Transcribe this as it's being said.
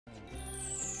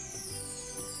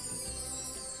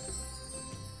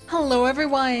Hello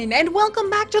everyone, and welcome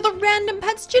back to the Random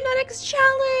Pets Genetics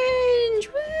Challenge!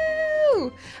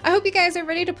 Woo! I hope you guys are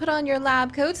ready to put on your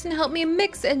lab coats and help me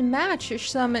mix and match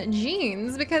some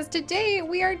genes, because today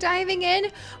we are diving in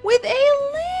with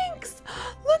a lynx!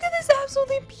 Look at this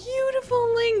absolutely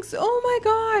beautiful lynx! Oh my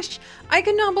gosh! I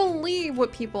cannot believe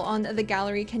what people on the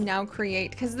gallery can now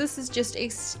create, because this is just a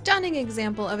stunning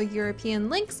example of a European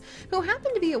lynx who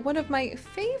happened to be one of my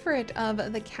favorite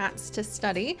of the cats to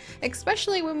study,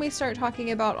 especially when we start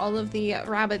talking about all of the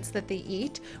rabbits that they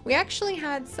eat. We actually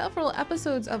had several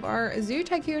episodes of our Zoo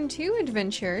Tycoon 2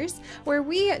 adventures where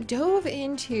we dove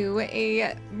into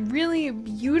a really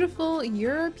beautiful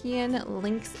European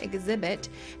lynx exhibit,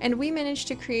 and we managed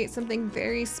to create something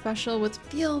very special with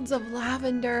fields of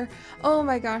lavender. Oh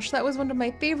my gosh, that was one of my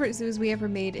favorite zoos we ever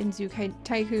made in Zoo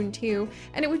Tycoon 2,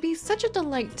 and it would be such a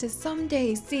delight to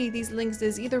someday see these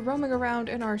lynxes either roaming around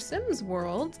in our Sims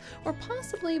worlds or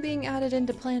possibly being added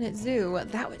into Planet Zoo.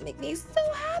 That would make me so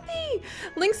happy!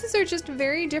 Lynxes are just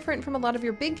very different from a lot of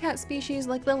your big cat species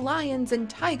like the lions and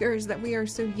tigers that we are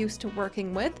so used to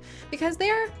working with, because they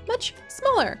are much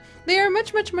smaller. They are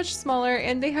much smaller,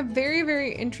 and they have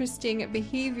very interesting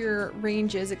behavior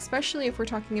ranges, especially if we're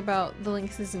talking about the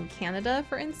lynxes in Canada,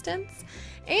 for instance.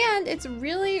 And it's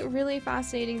really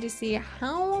fascinating to see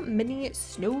how many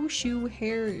snowshoe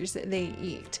hares they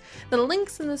eat. The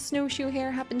lynx and the snowshoe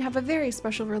hare happen to have a very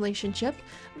special relationship,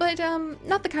 but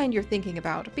not the kind you're thinking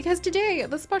about, because today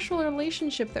the special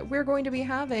relationship that we're going to be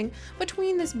having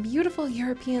between this beautiful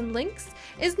European lynx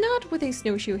is not with a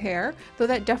snowshoe hare, though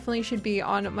that definitely should be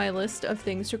on my list of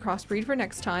things to crossbreed for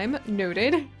next time,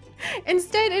 noted.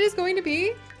 Instead, it is going to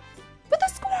be with a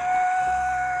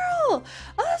squirrel!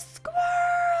 A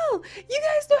squirrel! You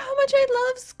guys know how much I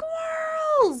love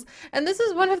squirrels! And this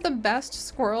is one of the best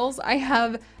squirrels I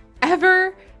have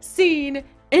ever seen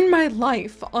in my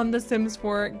life on the Sims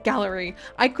 4 gallery.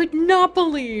 I could not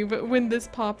believe when this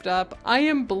popped up. I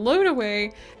am blown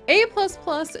away. A++ to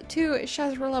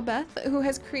Shazrulabeth, who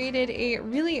has created a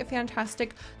really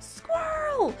fantastic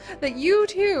squirrel that you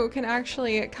too can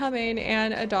actually come in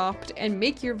and adopt and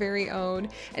make your very own.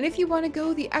 And if you want to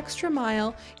go the extra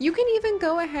mile, you can even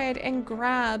go ahead and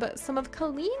grab some of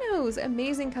Kalino's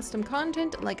amazing custom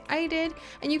content like I did,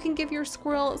 and you can give your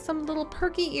squirrel some little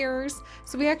perky ears.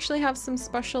 So we actually have some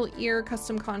special ear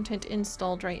custom content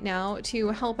installed right now to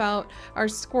help out our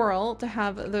squirrel to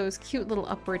have those cute little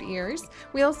upward ears.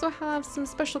 We also have some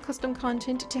special custom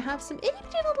content to have some itty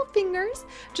bitty little fingers,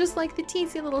 just like the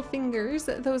teensy little fingers,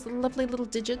 those lovely little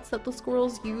digits that the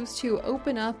squirrels use to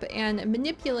open up and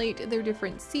manipulate their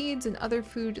different seeds and other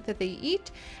food that they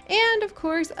eat. And of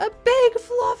course, a big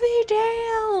fluffy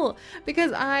tail,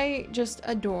 because I just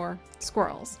adore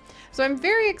squirrels. So I'm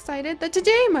very excited that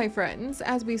today, my friends,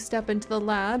 as we step into the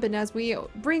lab and as we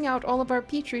bring out all of our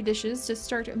petri dishes to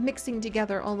start mixing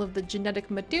together all of the genetic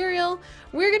material,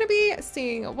 we're going to be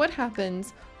seeing what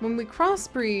happens when we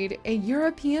crossbreed a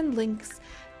European lynx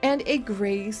and a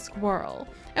gray squirrel.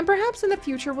 And perhaps in the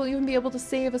future we'll even be able to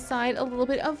save aside a little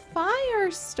bit of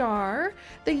Firestar,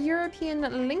 the European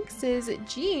lynx's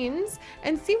genes,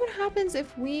 and see what happens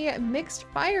if we mixed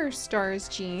Firestar's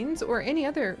genes, or any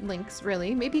other lynx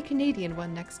really, maybe a Canadian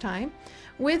one next time,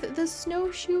 with the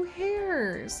snowshoe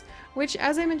hares, which,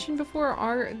 as I mentioned before,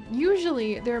 are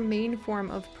usually their main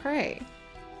form of prey.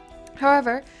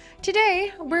 However,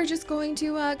 today, we're just going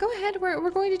to go ahead, we're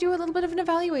going to do a little bit of an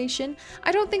evaluation.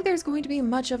 I don't think there's going to be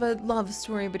much of a love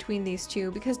story between these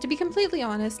two, because to be completely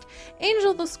honest,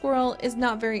 Angel the squirrel is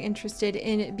not very interested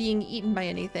in being eaten by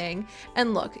anything.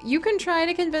 And look, you can try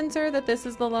to convince her that this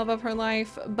is the love of her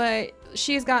life, but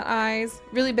she's got eyes,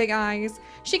 really big eyes.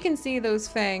 She can see those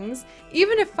fangs.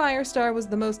 Even if Firestar was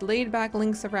the most laid-back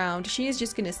lynx around, she is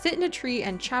just gonna sit in a tree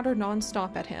and chatter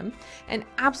non-stop at him, and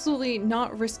absolutely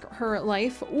not risk her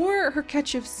life or her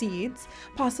catch of seeds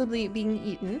possibly being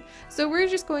eaten. So we're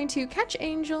just going to catch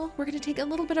Angel, we're going to take a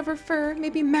little bit of her fur,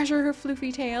 maybe measure her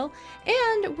floofy tail,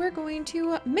 and we're going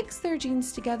to mix their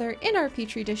genes together in our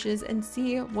petri dishes and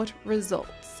see what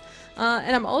results.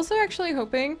 And I'm also actually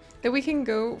hoping that we can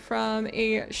go from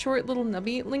a short little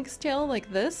nubby lynx tail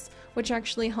like this, which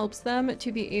actually helps them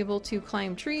to be able to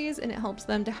climb trees, and it helps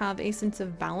them to have a sense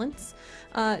of balance,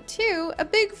 to a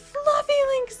big fluffy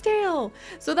lynx tail.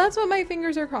 So that's what my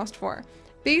fingers are crossed for.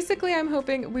 Basically, I'm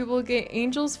hoping we will get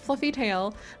Angel's fluffy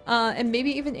tail, and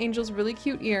maybe even Angel's really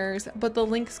cute ears, but the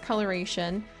lynx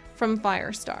coloration from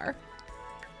Firestar.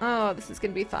 Oh, this is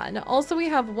gonna be fun. Also, we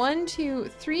have 1, 2,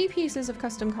 3 pieces of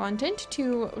custom content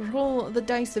to roll the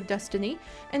dice of destiny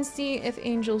and see if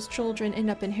Angel's children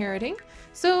end up inheriting.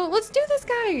 So let's do this,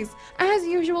 guys! As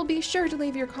usual, be sure to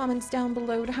leave your comments down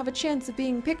below to have a chance of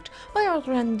being picked by our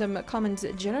random comment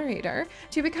generator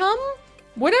to become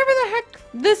whatever the heck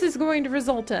this is going to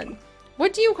result in.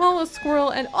 What do you call a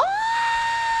squirrel and— oh!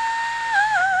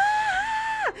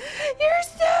 You're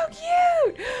so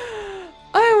cute!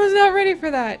 I was not ready for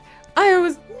that. I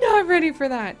was not ready for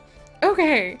that.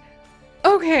 Okay.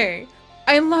 Okay.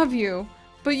 I love you.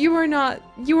 But you are not.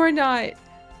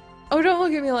 Oh, don't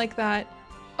look at me like that.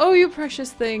 Oh, you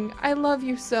precious thing. I love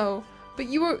you so. But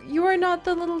you are not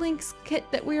the little Lynx kit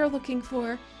that we are looking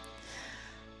for.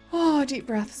 Oh, deep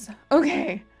breaths.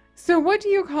 Okay. So what do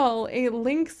you call a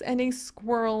lynx and a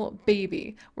squirrel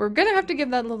baby? We're gonna have to give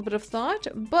that a little bit of thought,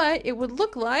 but it would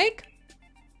look like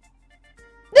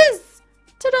this.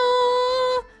 Ta-da!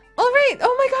 All right.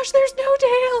 Oh my gosh, there's no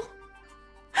tail.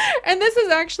 And this is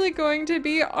actually going to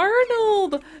be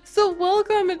Arnold. So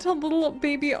welcome to little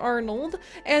baby Arnold.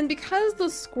 And because the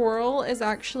squirrel is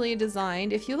actually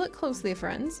designed, if you look closely,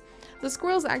 friends, the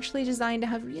squirrel is actually designed to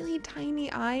have really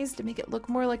tiny eyes to make it look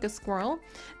more like a squirrel.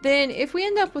 Then if we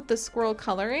end up with the squirrel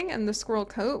coloring and the squirrel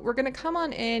coat, we're gonna come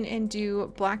on in and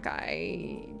do black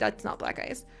eye. That's not black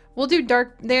eyes. We'll do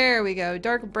dark, there we go,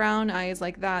 dark brown eyes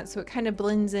like that, so it kind of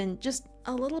blends in just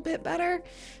a little bit better.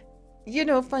 You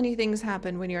know, funny things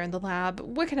happen when you're in the lab.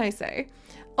 What can I say?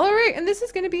 All right, and this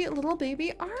is going to be little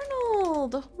baby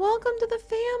Arnold. Welcome to the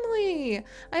family.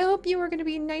 I hope you are going to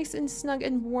be nice and snug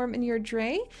and warm in your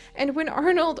dray. And when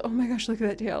Arnold, oh my gosh, look at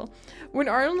that tail. When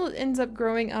Arnold ends up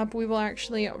growing up, we will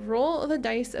actually roll the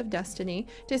dice of destiny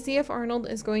to see if Arnold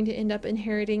is going to end up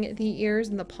inheriting the ears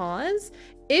and the paws.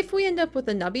 If we end up with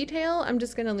a nubby tail, I'm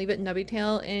just going to leave it nubby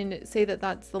tail and say that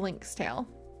that's the lynx tail.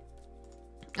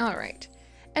 All right.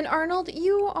 And Arnold,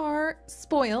 you are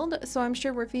spoiled, so I'm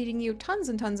sure we're feeding you tons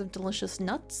and tons of delicious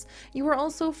nuts. You are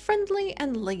also friendly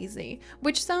and lazy,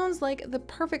 which sounds like the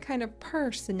perfect kind of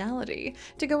personality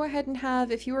to go ahead and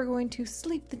have if you are going to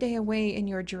sleep the day away in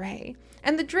your dray.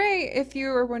 And the dray, if you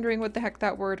are wondering what the heck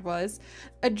that word was,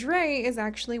 a dray is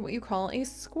actually what you call a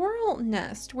squirrel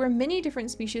nest, where many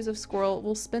different species of squirrel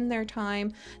will spend their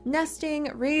time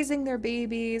nesting, raising their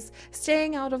babies,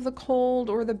 staying out of the cold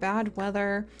or the bad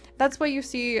weather. That's why you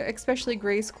see especially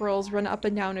gray squirrels run up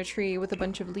and down a tree with a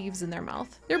bunch of leaves in their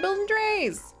mouth. They're building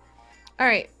drays. All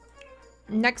right,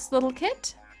 next little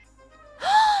kit.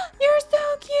 You're so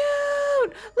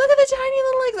cute. Look at the tiny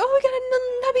little legs. Oh, we got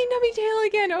a nubby tail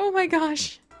again. Oh my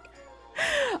gosh.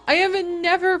 I have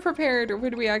never prepared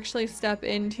when we actually step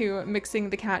into mixing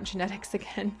the cat genetics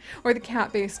again, or the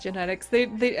cat-based genetics. They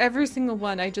every single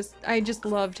one I just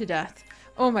love to death.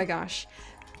 Oh my gosh.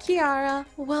 Kiara,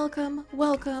 welcome,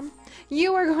 welcome.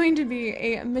 You are going to be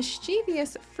a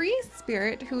mischievous free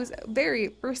spirit who's very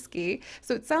frisky,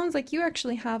 so it sounds like you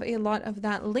actually have a lot of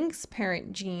that lynx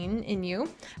parent gene in you.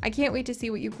 I can't wait to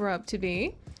see what you grow up to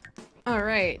be. All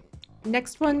right,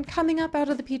 next one coming up out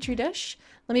of the petri dish.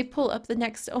 Let me pull up the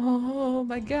next, oh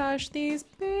my gosh, these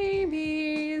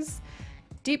babies.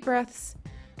 Deep breaths.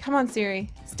 Come on,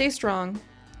 Seri, stay strong.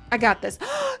 I got this.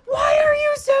 Why are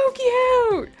you so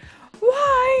cute?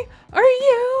 Why are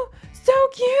you so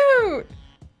cute?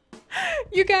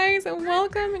 You guys,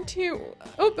 welcome to...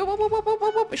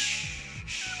 Oh,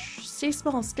 shh, stay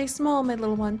small, my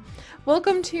little one.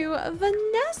 Welcome to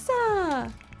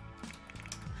Vanessa.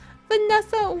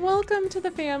 Vanessa, welcome to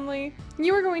the family.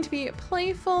 You are going to be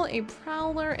playful, a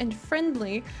prowler, and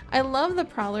friendly. I love the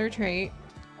prowler trait.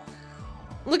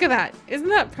 Look at that. Isn't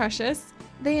that precious?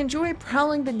 They enjoy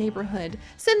prowling the neighborhood.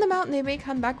 Send them out and they may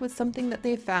come back with something that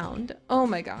they found. Oh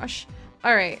my gosh.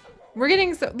 All right, we're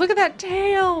getting so, look at that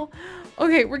tail.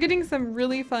 Okay, we're getting some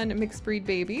really fun mixed breed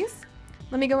babies.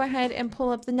 Let me go ahead and pull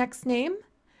up the next name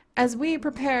as we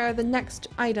prepare the next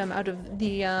item out of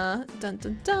the, out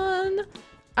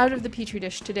of the petri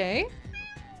dish today.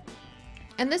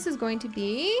 And this is going to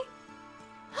be,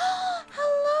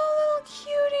 hello little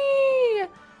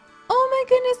cutie. Oh my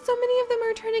goodness, so many of them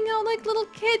are turning out like little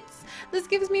kits. This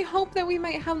gives me hope that we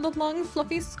might have the long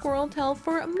fluffy squirrel tail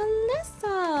for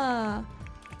Melissa.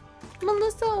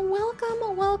 Melissa,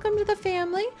 welcome to the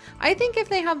family. I think if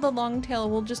they have the long tail,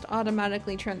 we'll just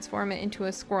automatically transform it into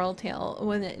a squirrel tail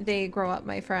when they grow up,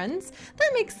 my friends.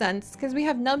 That makes sense, because we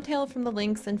have nub tail from the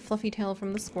lynx and fluffy tail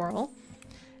from the squirrel.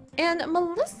 And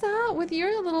Melissa, with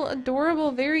your little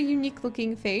adorable, very unique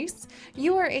looking face,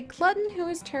 you are a glutton who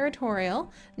is territorial.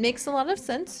 Makes a lot of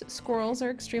sense. Squirrels are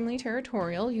extremely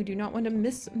territorial. You do not want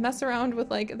to mess around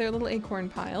with like their little acorn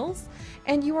piles.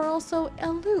 And you are also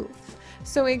aloof.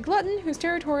 So a glutton who's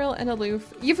territorial and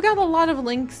aloof. You've got a lot of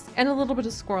lynx and a little bit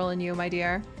of squirrel in you, my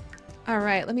dear. All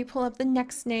right, let me pull up the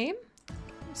next name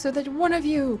so that one of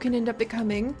you can end up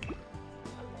becoming...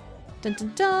 Dun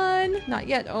dun dun! Not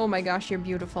yet. Oh my gosh, you're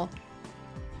beautiful.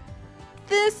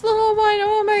 This little one,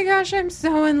 oh my gosh, I'm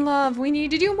so in love. We need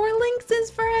to do more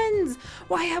lynxes, friends.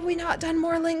 Why have we not done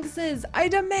more lynxes? I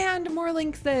demand more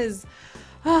lynxes.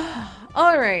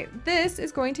 All right, this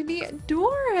is going to be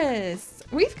Doris.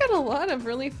 We've got a lot of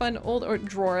really fun old, or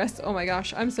Doris. Oh my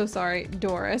gosh, I'm so sorry.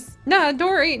 Doris. Nah,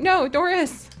 Dory. No,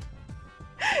 Doris.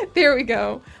 There we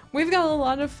go. We've got a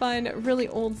lot of fun, really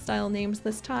old style names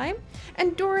this time.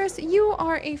 And Doris, you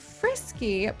are a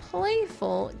frisky,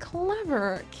 playful,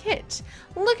 clever kit.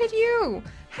 Look at you.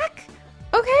 Heck.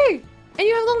 Okay. And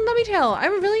you have a little nubby tail.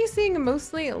 I'm really seeing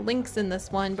mostly lynx in this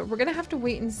one, but we're gonna have to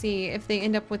wait and see if they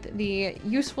end up with the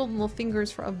useful little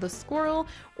fingers of the squirrel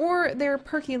or their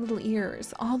perky little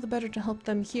ears. All the better to help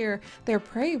them hear their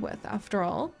prey with, after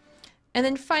all. And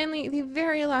then finally, the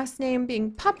very last name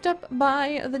being popped up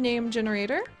by the name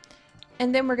generator.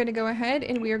 And then we're going to go ahead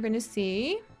and we are going to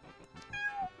see...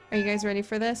 Are you guys ready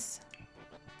for this?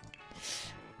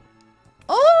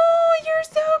 Oh, you're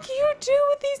so cute too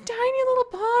with these tiny little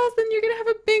paws. And you're going to have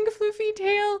a big floofy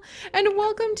tail. And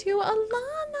welcome to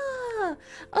Alana.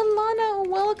 Alana,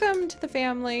 welcome to the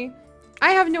family. I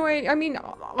have no idea. I mean,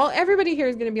 everybody here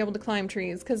is going to be able to climb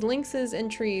trees because lynxes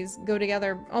and trees go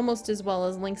together almost as well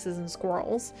as lynxes and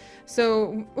squirrels.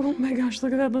 So, oh my gosh,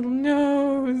 look at that little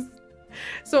nose.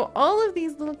 So all of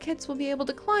these little kits will be able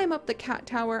to climb up the cat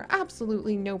tower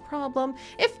absolutely no problem.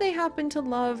 If they happen to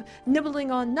love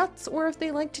nibbling on nuts or if they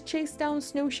like to chase down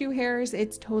snowshoe hares,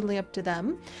 it's totally up to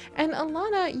them. And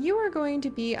Alana, you are going to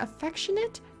be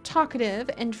affectionate, talkative,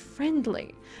 and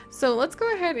friendly. So let's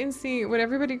go ahead and see what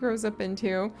everybody grows up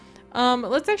into.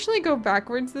 Let's actually go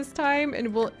backwards this time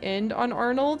and we'll end on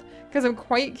Arnold because I'm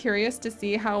quite curious to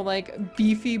see how like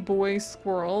beefy boy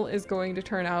squirrel is going to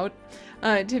turn out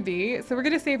to be. So we're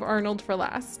gonna save Arnold for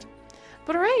last.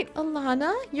 But all right,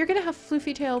 Alana, you're gonna have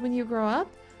floofy tail when you grow up.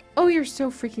 Oh, you're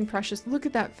so freaking precious. Look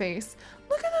at that face.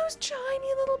 Look at those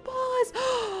tiny little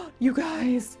paws. You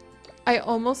guys, I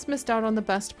almost missed out on the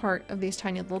best part of these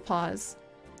tiny little paws.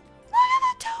 Look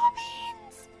at the toe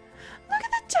beans. Look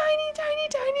at the tiny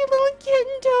little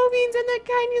kitten toe beans and that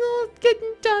tiny little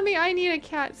kitten tummy. I need a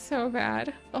cat so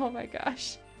bad. Oh my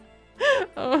gosh.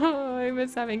 Oh, I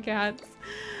miss having cats.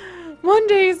 One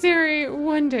day, Seri,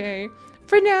 one day.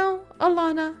 For now,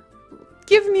 Alana,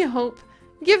 give me hope.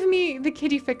 Give me the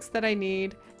kitty fix that I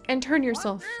need and turn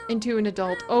yourself into an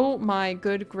adult. Oh my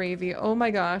good gravy. Oh my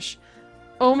gosh.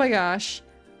 Oh my gosh.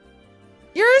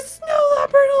 You're a snow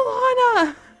leopard,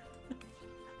 Alana!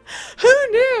 Who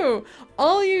knew?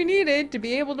 All you needed to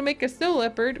be able to make a snow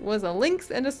leopard was a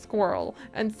lynx and a squirrel,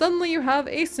 and suddenly you have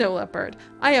a snow leopard.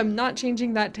 I am not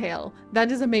changing that tail.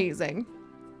 That is amazing.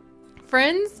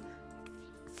 Friends,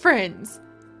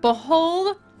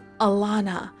 behold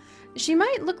Alana. She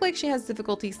might look like she has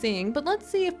difficulty seeing, but let's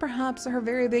see if perhaps her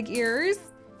very big ears...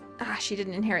 she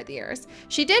didn't inherit the ears.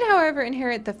 She did, however,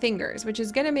 inherit the fingers, which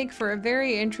is going to make for a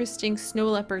very interesting snow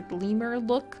leopard lemur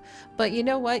look. But you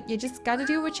know what? You just got to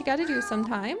do what you got to do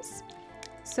sometimes.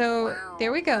 So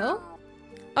there we go.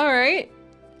 All right.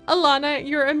 Alana,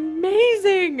 you're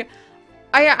amazing.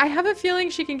 I have a feeling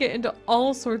she can get into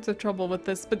all sorts of trouble with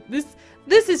this, but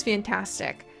this is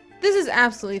fantastic. This is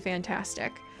absolutely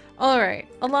fantastic. All right,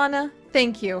 Alana,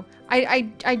 thank you. I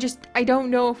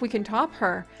don't know if we can top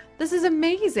her. This is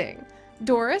amazing.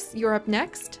 Doris, you're up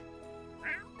next.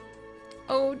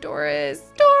 Oh,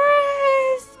 Doris.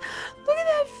 Doris! Look at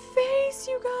that face,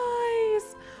 you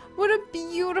guys. What a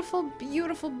beautiful,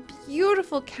 beautiful,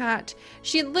 beautiful cat.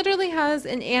 She literally has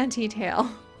an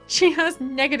anti-tail. She has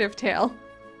negative tail.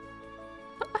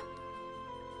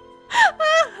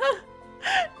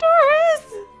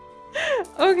 Doris!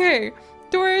 Okay.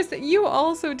 Doris, you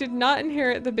also did not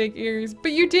inherit the big ears,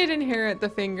 but you did inherit the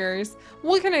fingers.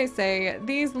 What can I say?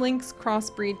 These lynx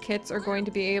crossbreed kits are going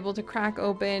to be able to crack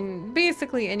open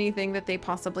basically anything that they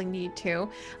possibly need to.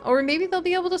 Or maybe they'll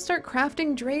be able to start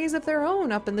crafting drays of their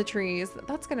own up in the trees.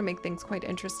 That's going to make things quite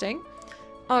interesting.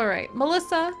 All right,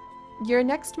 Melissa, you're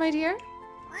next, my dear.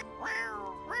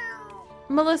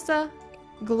 Melissa,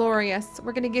 glorious.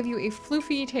 We're going to give you a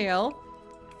floofy tail.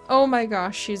 Oh my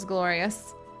gosh, she's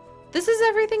glorious. This is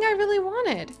everything I really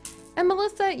wanted. And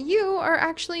Melissa, you are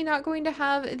actually not going to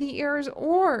have the ears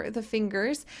or the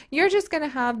fingers. You're just going to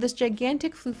have this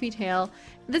gigantic floofy tail.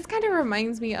 This kind of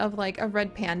reminds me of like a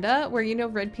red panda, where you know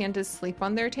red pandas sleep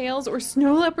on their tails, or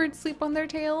snow leopards sleep on their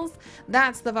tails.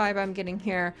 That's the vibe I'm getting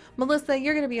here. Melissa,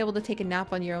 you're going to be able to take a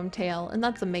nap on your own tail, and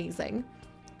that's amazing.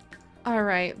 All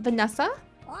right, Vanessa?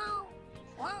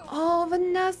 Oh,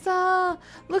 Vanessa!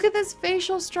 Look at this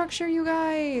facial structure, you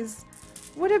guys!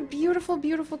 What a beautiful,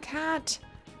 beautiful cat!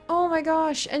 Oh my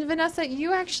gosh, and Vanessa,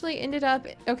 you actually ended up,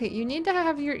 okay, you need to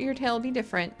have your tail be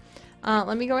different.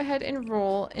 Let me go ahead and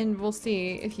roll, and we'll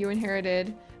see if you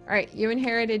inherited, all right, you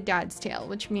inherited Dad's tail,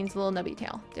 which means little nubby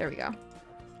tail. There we go.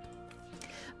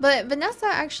 But Vanessa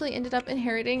actually ended up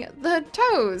inheriting the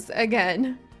toes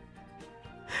again,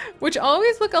 which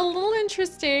always look a little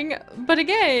interesting, but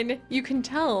again, you can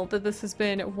tell that this has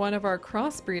been one of our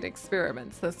crossbreed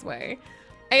experiments this way.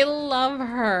 I love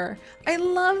her. I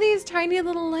love these tiny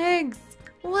little legs.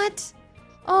 What?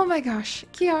 Oh my gosh.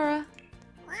 Kiara,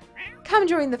 come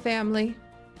join the family.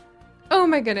 Oh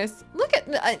my goodness. Look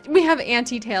at, we have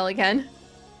Auntie Tail again.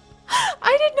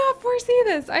 I did not foresee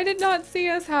this. I did not see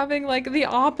us having like the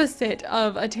opposite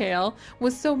of a tail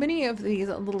with so many of these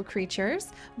little creatures.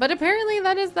 But apparently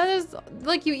that is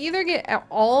like you either get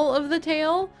all of the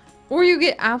tail or you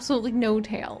get absolutely no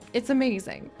tail. It's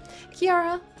amazing.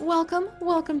 Kiara, welcome.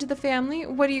 Welcome to the family.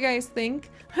 What do you guys think?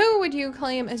 Who would you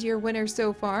claim as your winner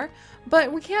so far?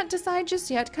 But we can't decide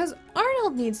just yet because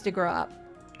Arnold needs to grow up.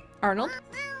 Arnold?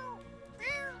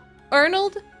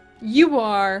 Arnold, you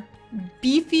are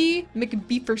Beefy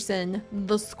McBeeferson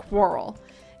the squirrel.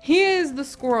 He is the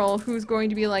squirrel who's going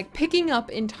to be like picking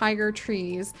up entire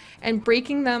trees and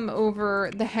breaking them over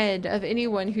the head of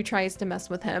anyone who tries to mess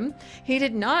with him. He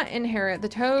did not inherit the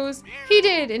toes. He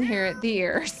did inherit the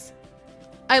ears.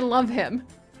 I love him.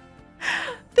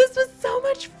 This was so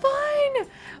much fun.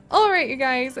 All right, you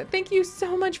guys, thank you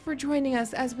so much for joining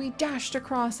us as we dashed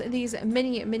across these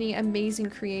many, many amazing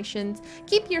creations.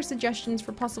 Keep your suggestions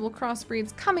for possible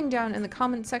crossbreeds coming down in the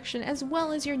comment section, as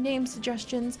well as your name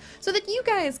suggestions, so that you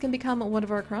guys can become one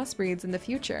of our crossbreeds in the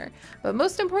future. But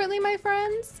most importantly, my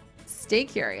friends, stay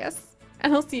curious,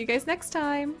 and I'll see you guys next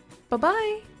time.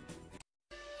 Bye-bye.